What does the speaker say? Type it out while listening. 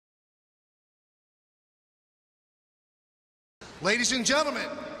Ladies and gentlemen,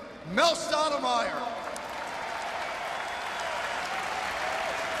 Mel Stottlemyre.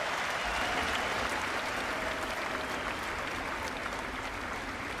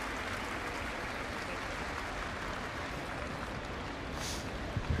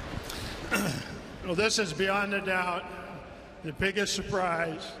 Well, this is beyond a doubt the biggest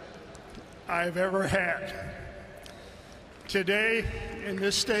surprise I've ever had. Today in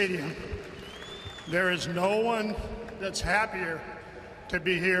this stadium, there is no one that's happier to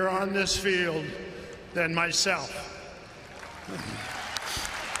be here on this field than myself.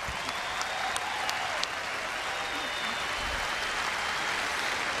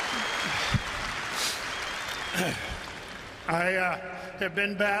 I have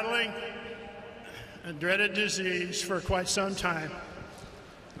been battling a dreaded disease for quite some time.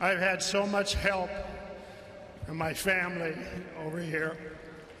 I've had so much help from my family over here.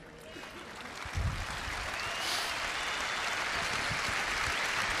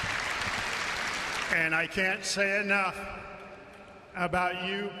 And I can't say enough about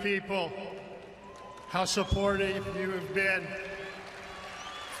you people, how supportive you have been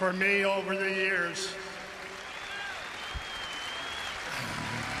for me over the years.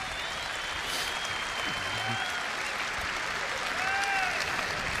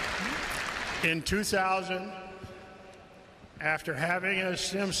 In 2000, after having a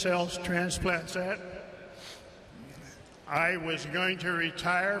stem cells transplant set, I was going to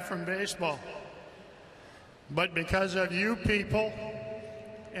retire from baseball. But because of you people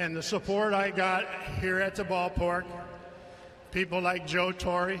and the support I got here at the ballpark, people like Joe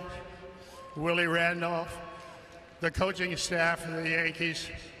Torre, Willie Randolph, the coaching staff of the Yankees,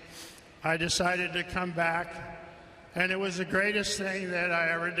 I decided to come back, and it was the greatest thing that I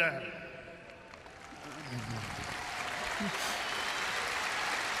ever done.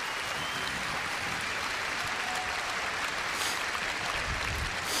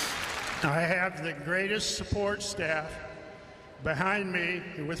 I have the greatest support staff behind me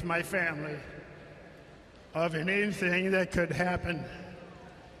with my family of anything that could happen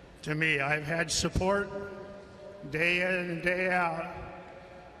to me. I've had support day in and day out.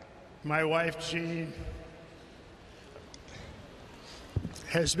 My wife, Jean,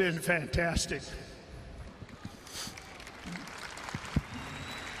 has been fantastic.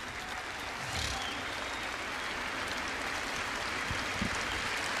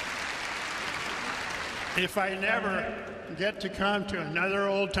 If I never get to come to another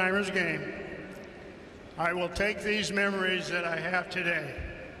Old Timers game, I will take these memories that I have today,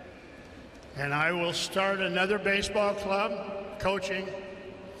 and I will start another baseball club, coaching,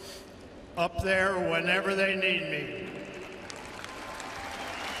 up there whenever they need me.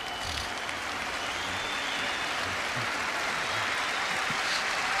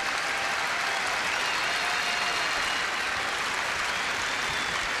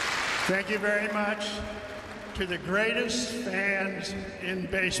 Thank you very much to the greatest fans in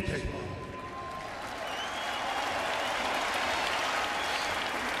baseball.